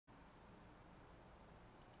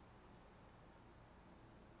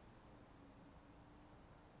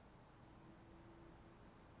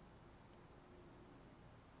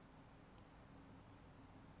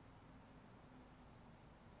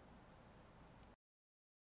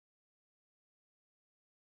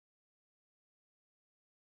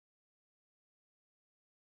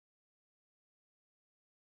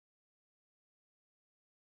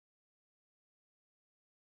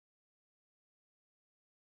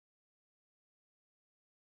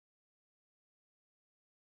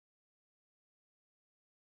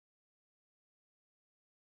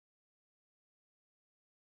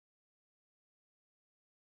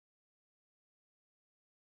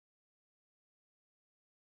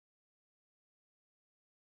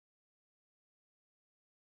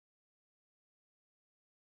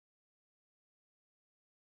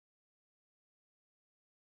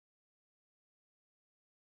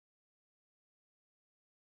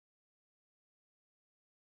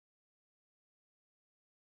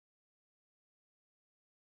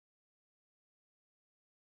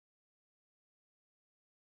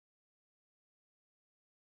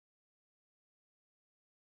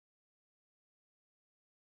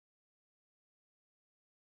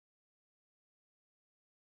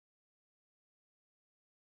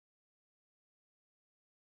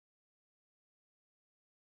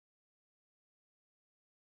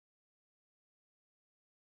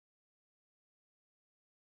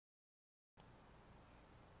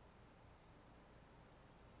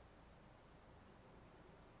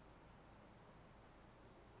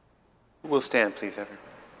Will stand, please, everyone.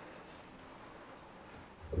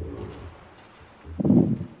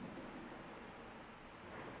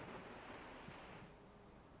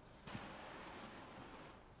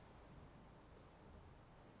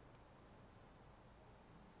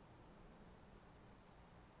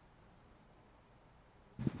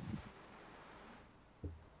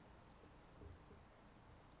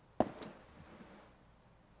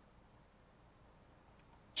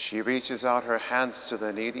 She reaches out her hands to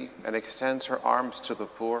the needy and extends her arms to the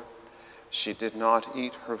poor. She did not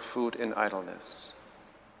eat her food in idleness.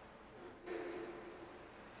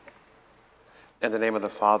 In the name of the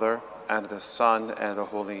Father, and the Son, and the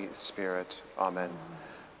Holy Spirit. Amen.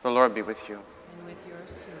 The Lord be with you. And with your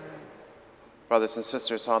spirit. Brothers and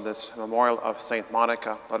sisters, on this memorial of Saint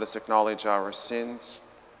Monica, let us acknowledge our sins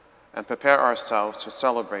and prepare ourselves to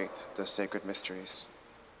celebrate the sacred mysteries.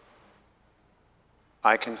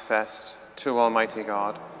 I confess to Almighty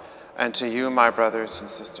God and to you, my brothers and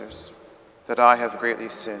sisters, that I have greatly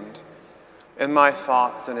sinned in my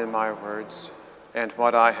thoughts and in my words, and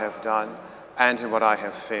what I have done and in what I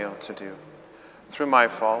have failed to do. Through my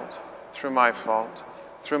fault, through my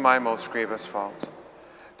most grievous fault.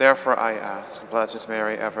 Therefore I ask, Blessed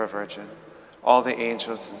Mary, ever Virgin, all the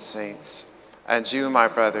angels and saints, and you, my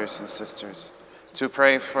brothers and sisters, to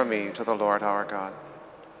pray for me to the Lord our God.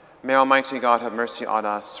 May Almighty God have mercy on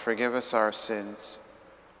us, forgive us our sins,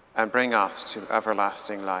 and bring us to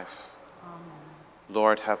everlasting life. Amen.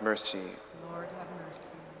 Lord, have mercy. Lord, have mercy.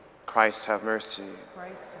 Christ, have mercy.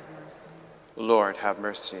 Christ, have mercy. Lord, have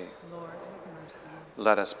mercy. Lord, have mercy.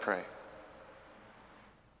 Let us pray.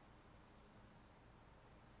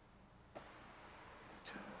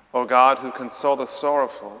 O God, who console the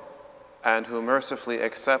sorrowful and who mercifully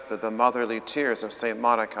accepted the motherly tears of Saint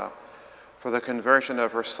Monica, for the conversion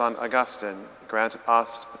of her son Augustine, grant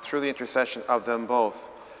us, through the intercession of them both,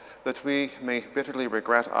 that we may bitterly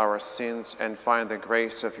regret our sins and find the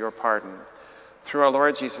grace of your pardon. Through our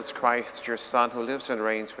Lord Jesus Christ, your Son, who lives and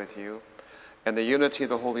reigns with you, in the unity of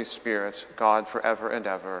the Holy Spirit, God forever and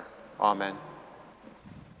ever. Amen.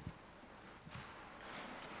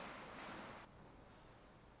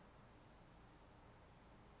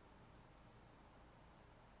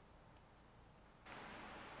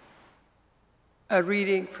 A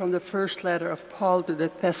reading from the first letter of Paul to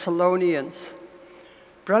the Thessalonians.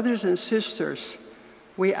 Brothers and sisters,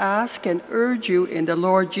 we ask and urge you in the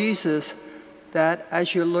Lord Jesus that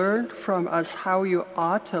as you learned from us how you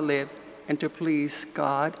ought to live and to please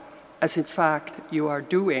God, as in fact you are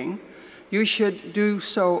doing, you should do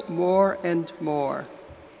so more and more.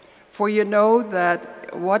 For you know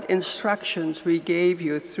that what instructions we gave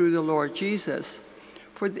you through the Lord Jesus.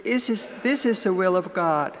 For this is the will of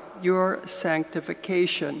God, your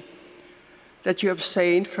sanctification, that you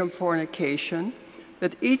abstain from fornication,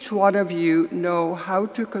 that each one of you know how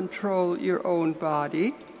to control your own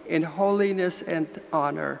body in holiness and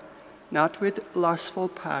honor, not with lustful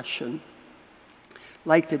passion,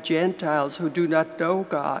 like the Gentiles who do not know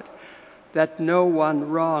God, that no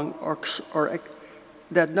one wrong or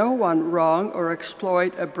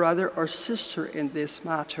exploit a brother or sister in this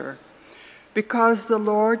matter. Because the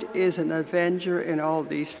Lord is an avenger in all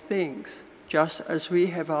these things, just as we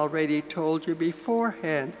have already told you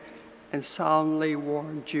beforehand and solemnly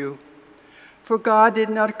warned you. For God did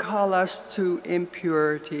not call us to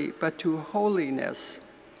impurity, but to holiness.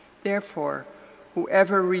 Therefore,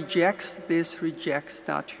 whoever rejects this rejects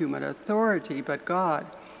not human authority, but God,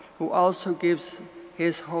 who also gives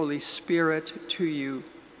his Holy Spirit to you.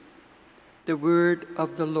 The word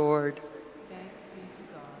of the Lord.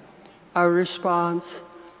 Our response,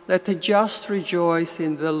 let the just rejoice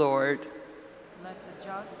in the Lord. Let the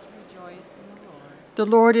just rejoice in the Lord. The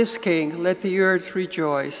Lord is King, let the earth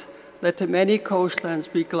rejoice. Let the many coastlands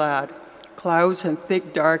be glad. Clouds and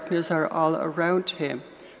thick darkness are all around him.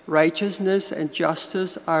 Righteousness and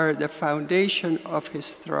justice are the foundation of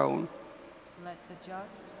his throne. Let the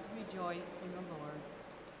just rejoice in the Lord.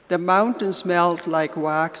 The mountains melt like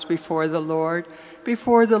wax before the Lord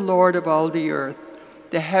of all the earth.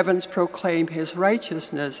 The heavens proclaim his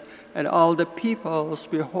righteousness, and all the peoples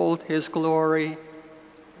behold his glory.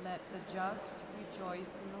 Let the just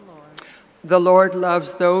rejoice in the Lord. The Lord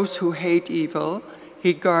loves those who hate evil.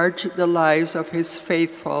 He guards the lives of his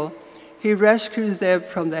faithful. He rescues them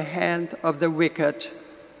from the hand of the wicked.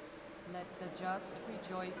 Let the just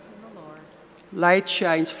rejoice in the Lord. Light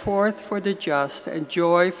shines forth for the just, and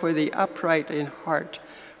joy for the upright in heart.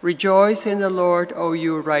 Rejoice in the Lord, O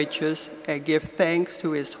you righteous, and give thanks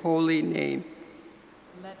to his holy name.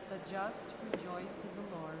 Let the just rejoice in the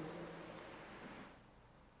Lord.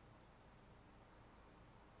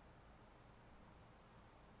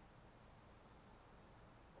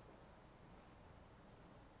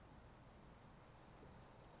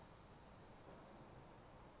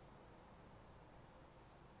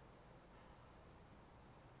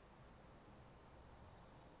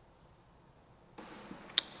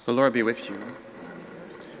 The Lord be with you.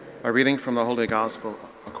 A reading from the Holy Gospel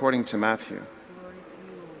according to Matthew.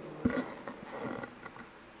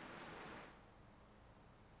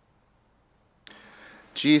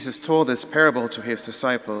 Jesus told this parable to his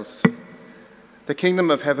disciples. The kingdom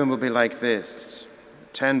of heaven will be like this.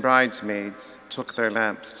 10 bridesmaids took their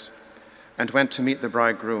lamps and went to meet the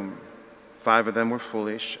bridegroom. 5 of them were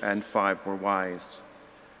foolish and 5 were wise.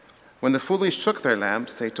 When the foolish took their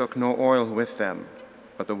lamps, they took no oil with them,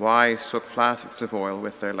 but the wise took flasks of oil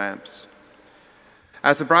with their lamps.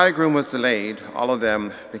 As the bridegroom was delayed, all of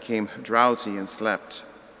them became drowsy and slept.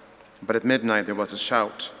 But at midnight there was a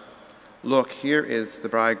shout, "Look, here is the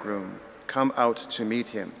bridegroom. Come out to meet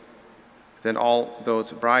him." Then all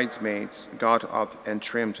those bridesmaids got up and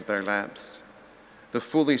trimmed their lamps. The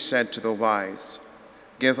foolish said to the wise,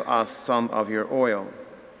 "Give us some of your oil,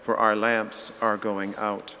 for our lamps are going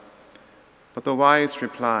out." But the wise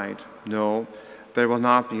replied, "No, there will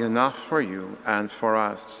not be enough for you and for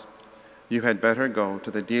us. You had better go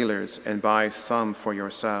to the dealers and buy some for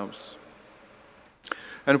yourselves."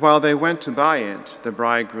 And while they went to buy it, the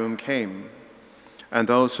bridegroom came, and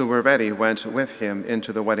those who were ready went with him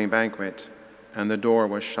into the wedding banquet, and the door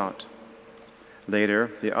was shut.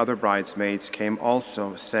 Later, the other bridesmaids came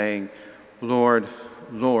also, saying, "Lord,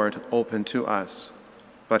 Lord, open to us."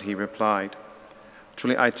 But he replied,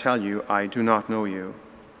 "Truly I tell you, I do not know you.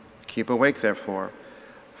 Keep awake, therefore,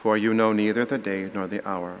 for you know neither the day nor the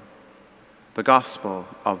hour." The Gospel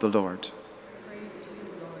of the Lord. Praise to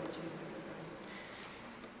you, Lord Jesus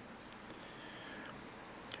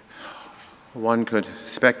Christ. One could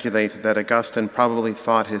speculate that Augustine probably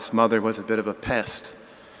thought his mother was a bit of a pest,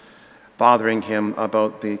 bothering him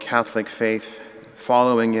about the Catholic faith,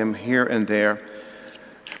 following him here and there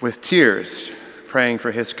with tears, praying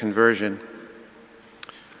for his conversion.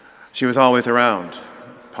 She was always around,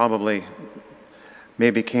 probably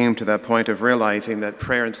maybe came to that point of realizing that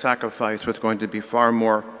prayer and sacrifice was going to be far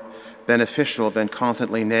more beneficial than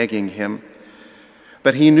constantly nagging him.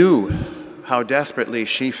 But he knew how desperately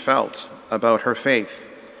she felt about her faith.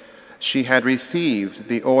 She had received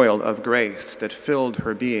the oil of grace that filled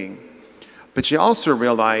her being, but she also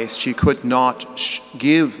realized she could not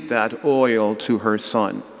give that oil to her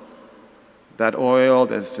son. That oil,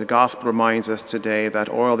 as the gospel reminds us today, that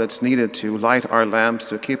oil that's needed to light our lamps,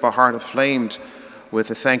 to keep our heart aflamed with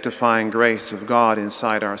the sanctifying grace of God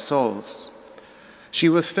inside our souls. She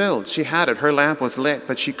was filled, she had it, her lamp was lit,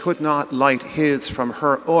 but she could not light his from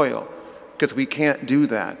her oil, because we can't do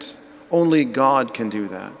that. Only God can do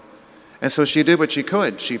that. And so she did what she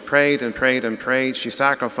could. She prayed and prayed and prayed. She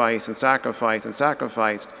sacrificed and sacrificed and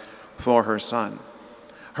sacrificed for her son.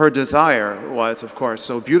 Her desire was, of course,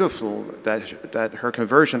 so beautiful that her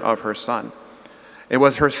conversion of her son. It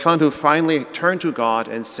was her son who finally turned to God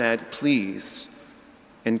and said, "Please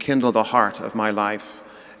enkindle the heart of my life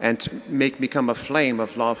and make me become a flame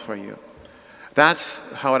of love for you." That's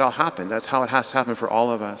how it all happened. That's how it has to happen for all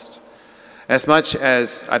of us. As much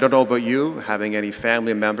as, I don't know about you, having any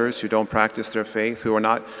family members who don't practice their faith, who are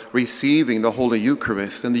not receiving the Holy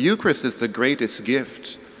Eucharist, and the Eucharist is the greatest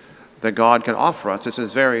gift that God can offer us. It's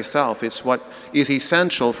His very self. It's what is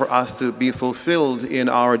essential for us to be fulfilled in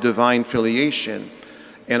our divine filiation,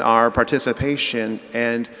 in our participation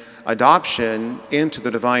and adoption into the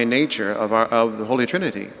divine nature of the Holy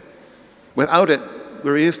Trinity. Without it,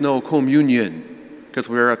 there is no communion, because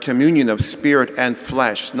we're a communion of spirit and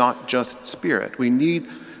flesh, not just spirit. We need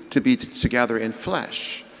to be together in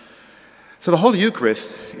flesh. So the Holy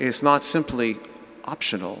Eucharist is not simply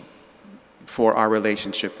optional for our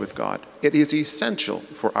relationship with God. It is essential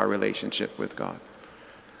for our relationship with God.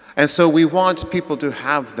 And so we want people to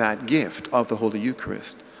have that gift of the Holy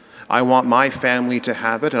Eucharist. I want my family to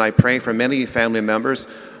have it, and I pray for many family members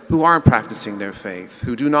who aren't practicing their faith,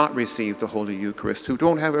 who do not receive the Holy Eucharist, who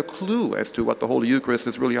don't have a clue as to what the Holy Eucharist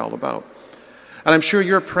is really all about. And I'm sure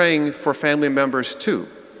you're praying for family members too.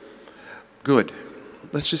 Good.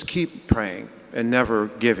 Let's just keep praying and never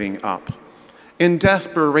giving up. In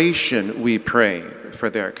desperation, we pray for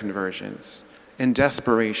their conversions. In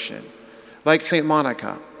desperation. Like St.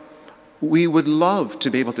 Monica, we would love to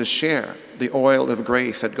be able to share the oil of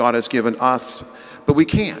grace that God has given us, but we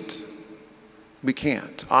can't. We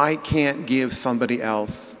can't. I can't give somebody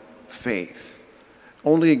else faith.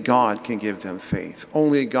 Only God can give them faith.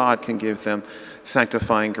 Only God can give them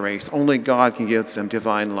sanctifying grace. Only God can give them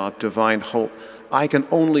divine love, divine hope. I can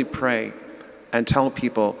only pray and tell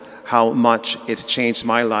people how much it's changed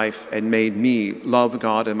my life and made me love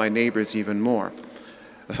God and my neighbors even more.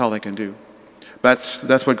 That's all I can do.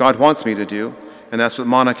 That's what God wants me to do, and that's what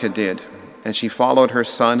Monica did. And she followed her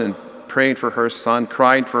son and prayed for her son,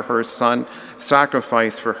 cried for her son,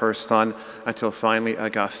 sacrificed for her son, until finally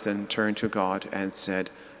Augustine turned to God and said,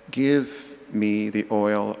 "Give me the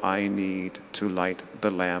oil I need to light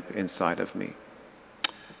the lamp inside of me."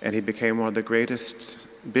 And he became one of the greatest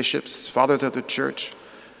bishops, fathers of the church,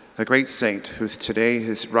 a great saint whose today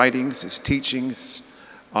his writings, his teachings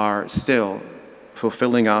are still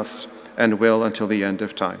fulfilling us and will until the end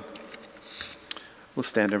of time. We'll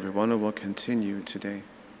stand, everyone, and we'll continue today.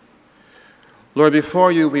 Lord,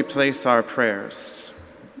 before you we place our prayers,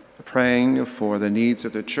 praying for the needs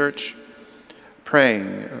of the church,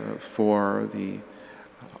 praying for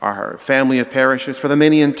our family of parishes, for the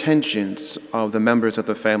many intentions of the members of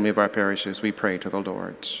the family of our parishes, we pray to the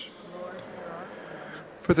Lord.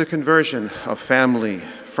 For the conversion of family,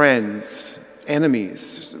 friends,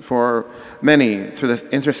 enemies, for many, through the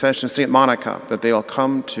intercession of St. Monica, that they'll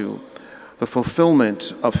come to the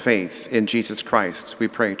fulfillment of faith in Jesus Christ, we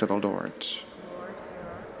pray to the Lord.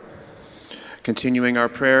 Continuing our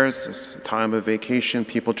prayers, this time of vacation,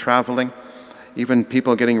 people traveling, even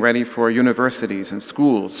people getting ready for universities and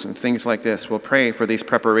schools and things like this. We'll pray for these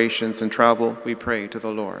preparations and travel. We pray to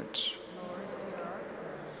the Lord.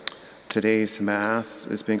 Today's Mass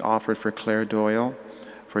is being offered for Clare, Doyle,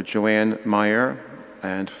 for Joanne, Meyer,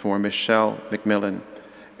 and for Michelle McMillan,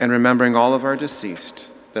 and remembering all of our deceased,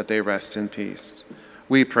 that they rest in peace.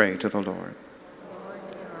 We pray to the Lord.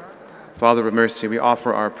 Father of mercy, we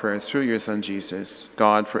offer our prayers through your Son Jesus,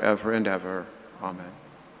 God forever and ever. Amen.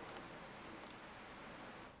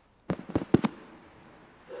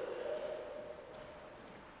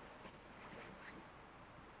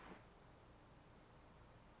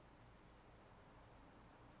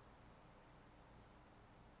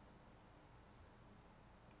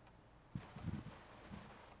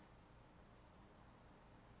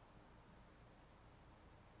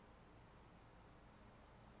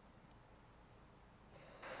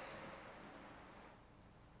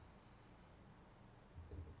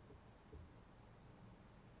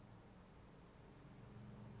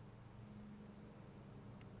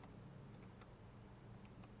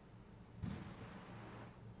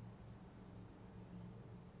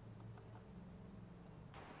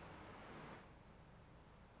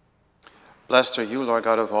 Blessed are you, Lord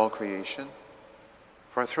God of all creation,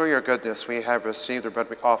 for through your goodness we have received the bread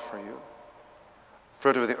we offer you,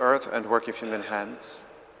 fruit of the earth and work of human hands.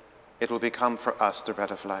 It will become for us the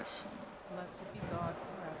bread of life. Blessed be God forever.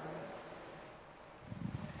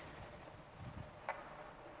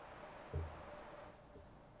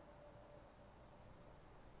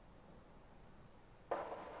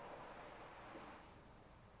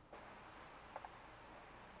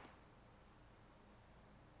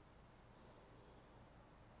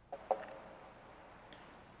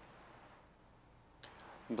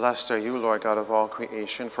 Blessed are you, Lord God of all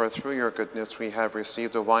creation, for through your goodness we have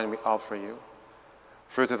received the wine we offer you.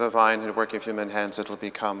 Fruit of the vine and work of human hands, it will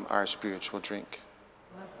become our spiritual drink.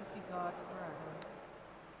 Blessed be God forever.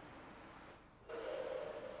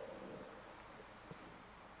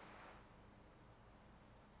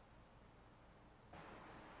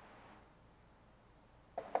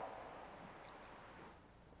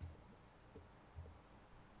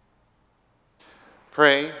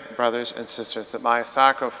 Pray, brothers and sisters, that my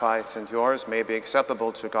sacrifice and yours may be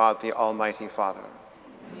acceptable to God, the Almighty Father.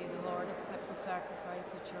 May the Lord accept the sacrifice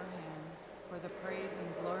at your hands for the praise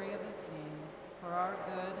and glory of his name, for our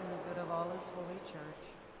good and the good of all his holy church.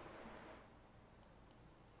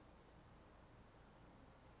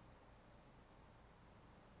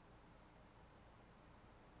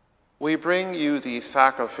 We bring you these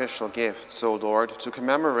sacrificial gifts, O Lord, to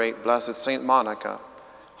commemorate Blessed Saint Monica,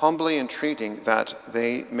 humbly entreating that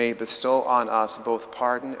they may bestow on us both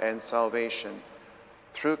pardon and salvation.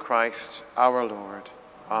 Through Christ our Lord.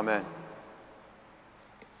 Amen.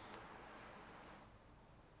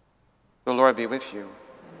 The Lord be with you. And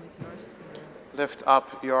with your spirit. Lift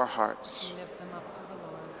up your hearts. We lift them up to the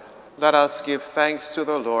Lord. Let us give thanks to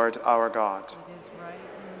the Lord our God. It is right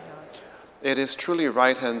and just. It is truly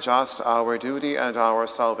right and just, our duty and our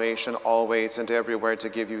salvation, always and everywhere to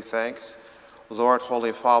give you thanks, Lord,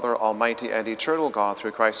 Holy Father, Almighty and eternal God,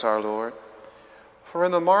 through Christ our Lord. For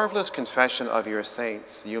in the marvelous confession of your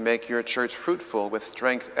saints, you make your church fruitful with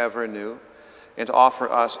strength ever new, and offer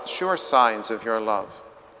us sure signs of your love.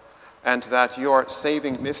 And that your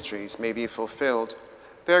saving mysteries may be fulfilled,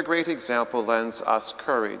 their great example lends us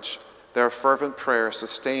courage, their fervent prayers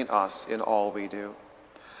sustain us in all we do.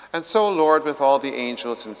 And so, Lord, with all the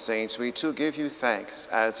angels and saints, we too give you thanks,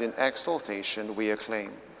 as in exaltation we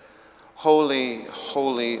acclaim. Holy,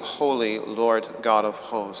 holy, holy Lord God of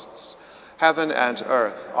hosts, heaven and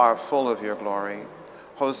earth are full of your glory.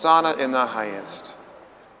 Hosanna in the highest.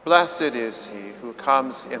 Blessed is he who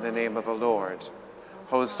comes in the name of the Lord.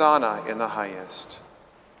 Hosanna in the highest.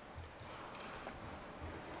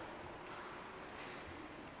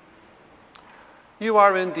 You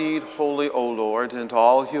are indeed holy, O Lord, and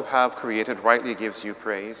all you have created rightly gives you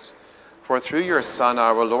praise. For through your Son,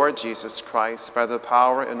 our Lord Jesus Christ, by the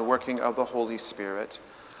power and working of the Holy Spirit,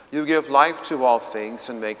 you give life to all things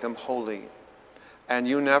and make them holy. And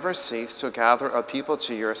you never cease to gather a people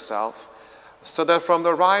to yourself, so that from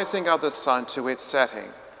the rising of the sun to its setting,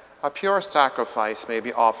 a pure sacrifice may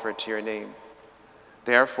be offered to your name.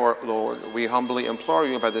 Therefore, Lord, we humbly implore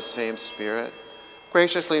you by the same Spirit,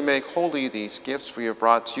 graciously make holy these gifts we have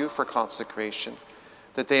brought to you for consecration,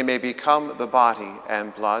 that they may become the body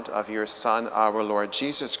and blood of your Son, our Lord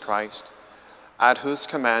Jesus Christ, at whose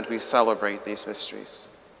command we celebrate these mysteries.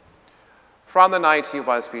 From the night he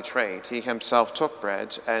was betrayed, he himself took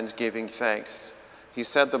bread, and giving thanks, he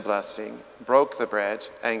said the blessing, broke the bread,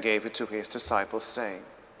 and gave it to his disciples, saying,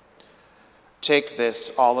 "Take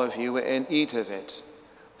this, all of you, and eat of it,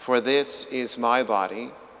 for this is my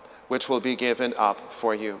body, which will be given up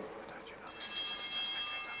for you."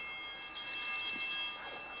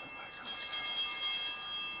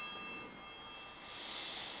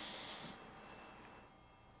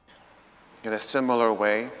 In a similar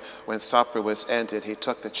way, when supper was ended, he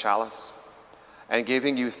took the chalice, and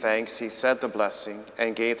giving you thanks, he said the blessing,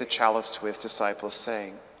 and gave the chalice to his disciples,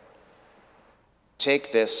 saying,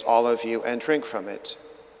 "Take this, all of you, and drink from it,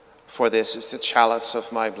 for this is the chalice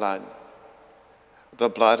of my blood, the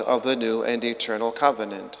blood of the new and eternal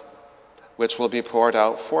covenant, which will be poured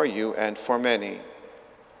out for you and for many,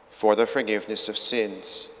 for the forgiveness of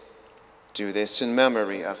sins. Do this in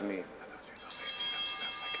memory of me."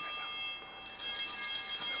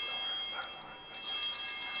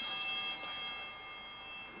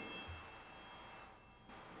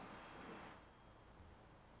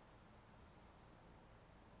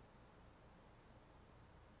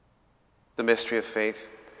 The mystery of faith.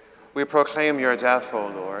 We proclaim your death, O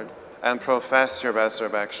Lord, and profess your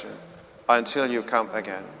resurrection until you come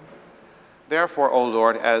again. Therefore, O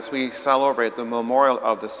Lord, as we celebrate the memorial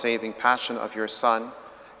of the saving passion of your Son,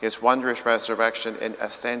 his wondrous resurrection and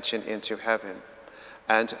ascension into heaven,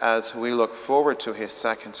 and as we look forward to his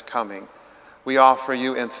second coming, we offer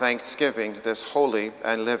you in thanksgiving this holy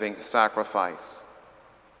and living sacrifice.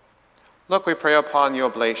 Look, we pray, upon the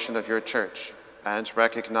oblation of your church, and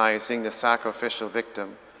recognizing the sacrificial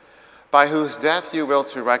victim, by whose death you will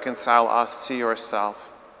to reconcile us to yourself,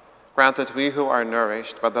 grant that we who are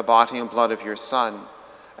nourished by the body and blood of your Son,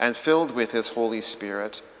 and filled with his Holy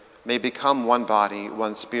Spirit, may become one body,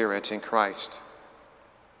 one spirit in Christ.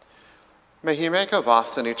 May he make of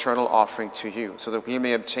us an eternal offering to you, so that we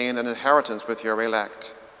may obtain an inheritance with your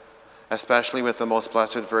elect, especially with the most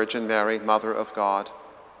blessed Virgin Mary, Mother of God,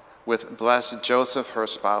 with blessed Joseph, her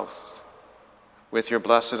spouse, with your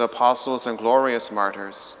blessed apostles and glorious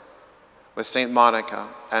martyrs, with Saint Monica,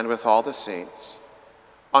 and with all the saints,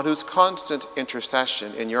 on whose constant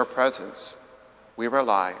intercession in your presence we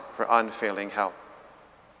rely for unfailing help.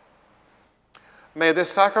 May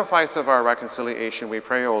this sacrifice of our reconciliation, we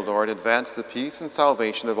pray, O Lord, advance the peace and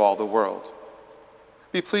salvation of all the world.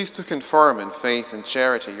 Be pleased to confirm in faith and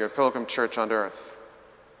charity your pilgrim church on earth.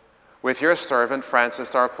 With your servant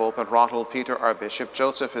Francis our Pope, and Ronald Peter our Bishop,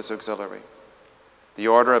 Joseph his auxiliary, the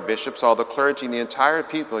order of bishops, all the clergy, and the entire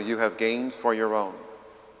people you have gained for your own.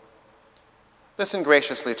 Listen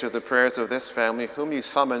graciously to the prayers of this family whom you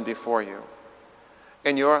summon before you.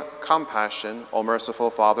 In your compassion, O merciful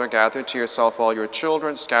Father, gather to yourself all your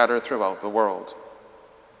children scattered throughout the world.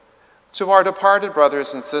 To our departed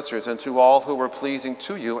brothers and sisters, and to all who were pleasing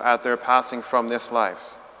to you at their passing from this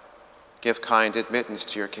life, give kind admittance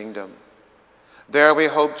to your kingdom. There we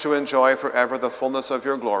hope to enjoy forever the fullness of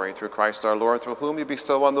your glory through Christ our Lord, through whom you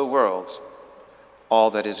bestow on the world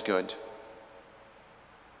all that is good.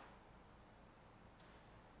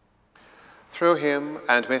 Through him,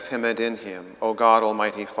 and with him, and in him, O God,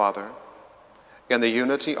 Almighty Father, in the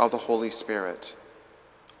unity of the Holy Spirit,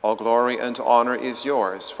 all glory and honor is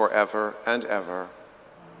yours forever and ever.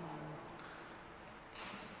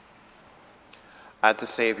 At the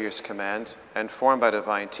Savior's command, and formed by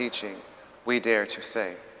divine teaching, we dare to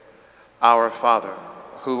say, Our Father,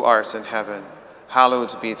 who art in heaven,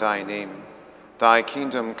 hallowed be thy name. Thy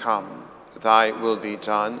kingdom come, thy will be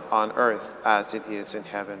done on earth as it is in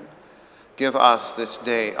heaven. Give us this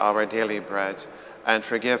day our daily bread, and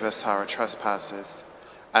forgive us our trespasses,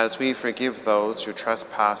 as we forgive those who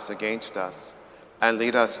trespass against us. And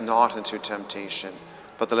lead us not into temptation,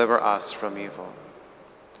 but deliver us from evil.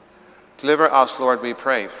 Deliver us, Lord, we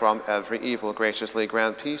pray, from every evil. Graciously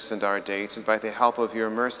grant peace in our days, and by the help of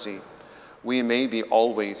your mercy, we may be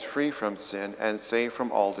always free from sin and safe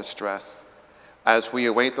from all distress, as we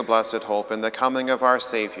await the blessed hope and the coming of our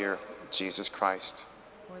Savior, Jesus Christ.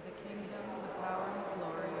 For the kingdom, the power, and the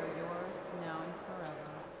glory are yours, now and forever.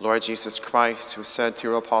 Lord Jesus Christ, who said to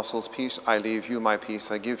your apostles, "Peace I leave you, my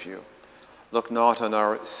peace I give you," look not on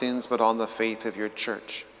our sins, but on the faith of your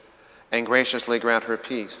church, and graciously grant her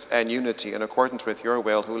peace and unity in accordance with your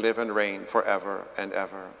will, who live and reign forever and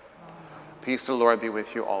ever. Amen. Peace, the Lord, be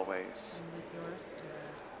with you always. And with your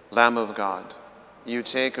spirit. Lamb of God, you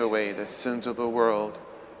take away the sins of the world,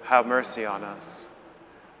 have mercy on us.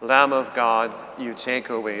 Lamb of God, you take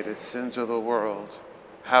away the sins of the world,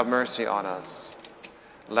 have mercy on us.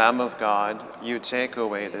 Lamb of God, you take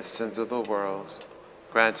away the sins of the world,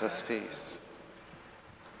 grant us peace.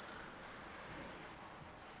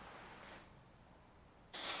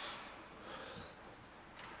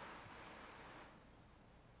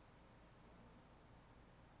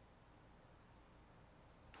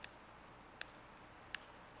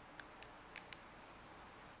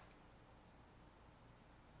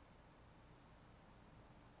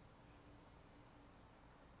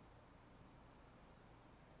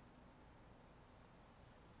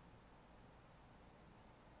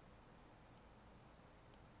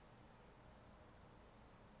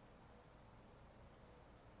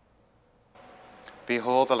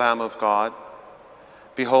 Behold the Lamb of God.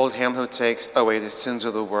 Behold him who takes away the sins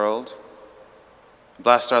of the world.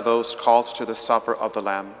 Blessed are those called to the supper of the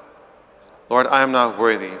Lamb. Lord, I am not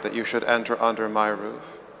worthy that you should enter under my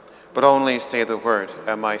roof, but only say the word,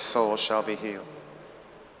 and my soul shall be healed.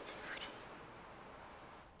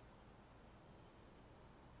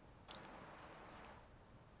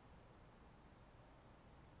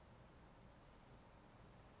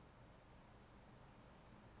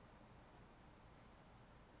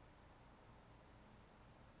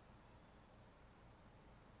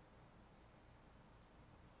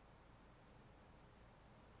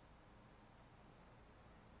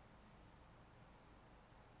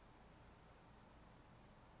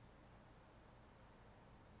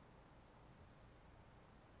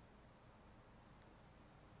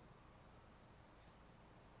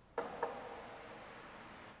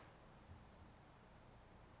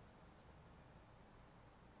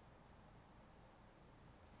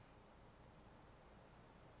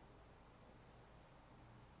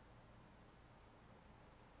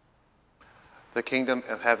 The kingdom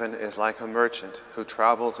of heaven is like a merchant who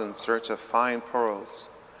travels in search of fine pearls,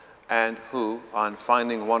 and who, on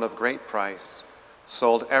finding one of great price,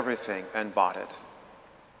 sold everything and bought it.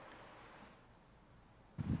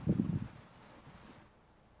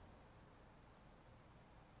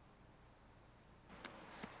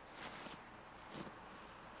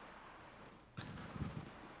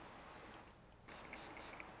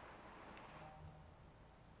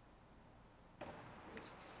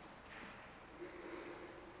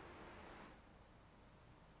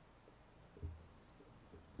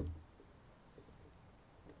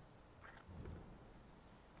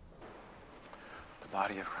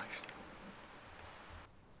 Body of Christ.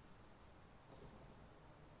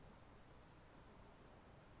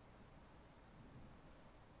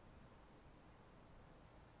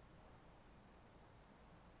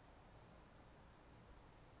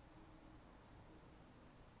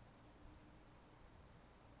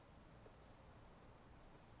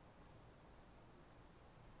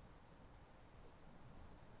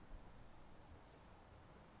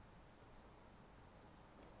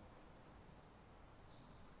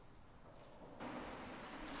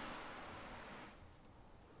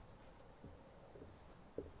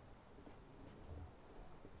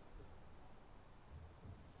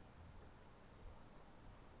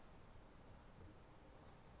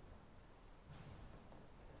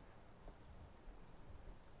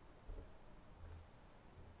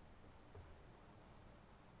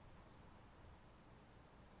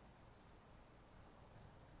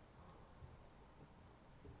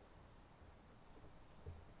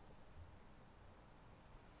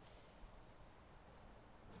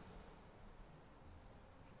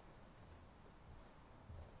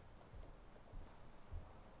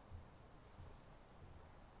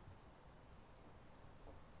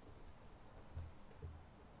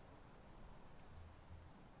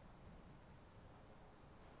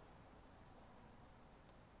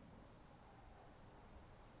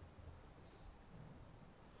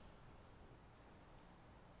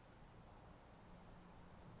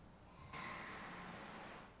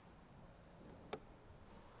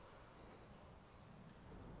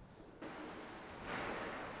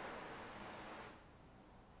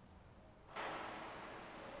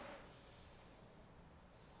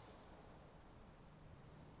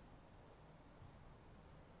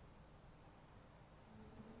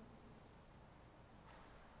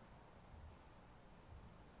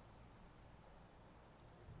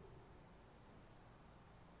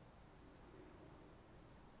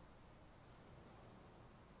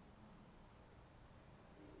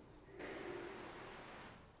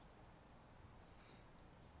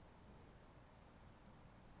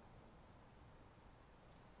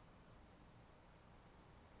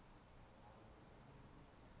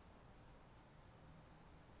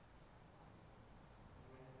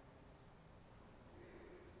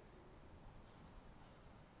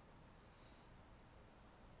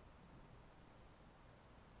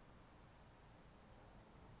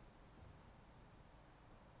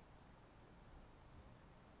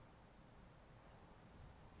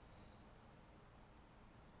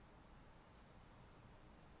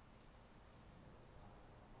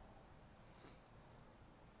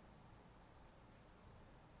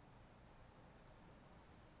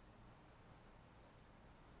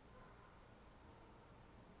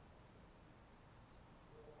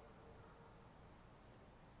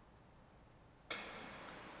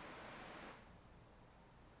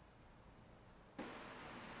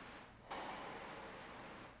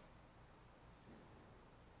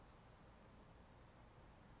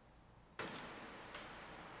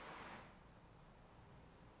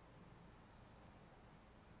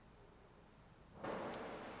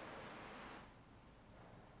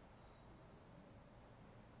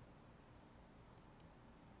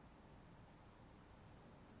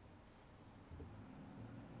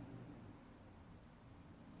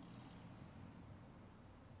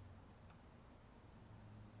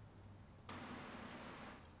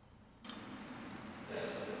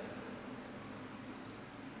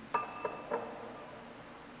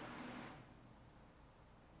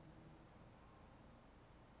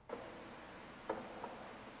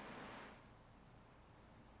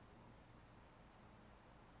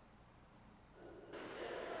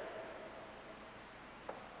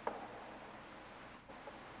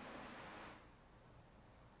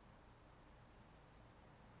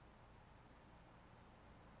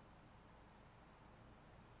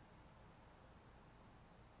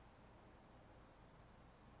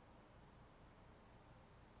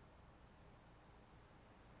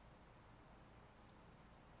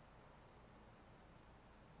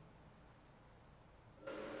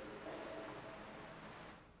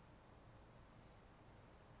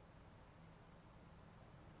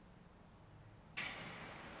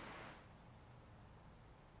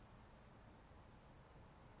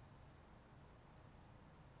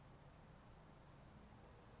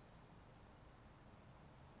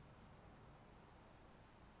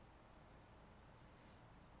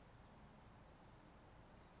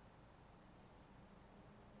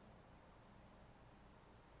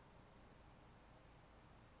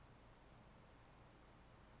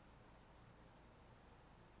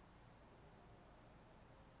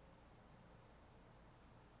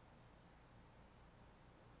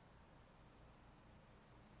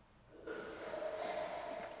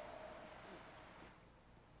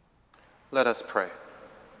 Let us pray.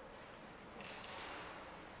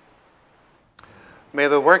 May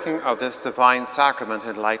the working of this divine sacrament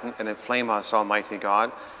enlighten and inflame us, Almighty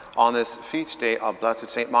God, on this feast day of Blessed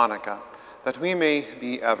St. Monica, that we may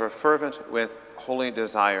be ever fervent with holy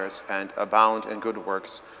desires and abound in good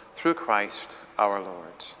works through Christ our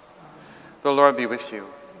Lord. The Lord be with you.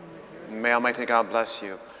 May Almighty God bless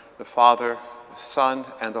you, the Father, the Son,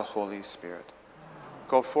 and the Holy Spirit.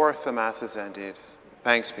 Go forth, the Mass is ended.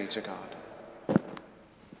 Thanks be to God.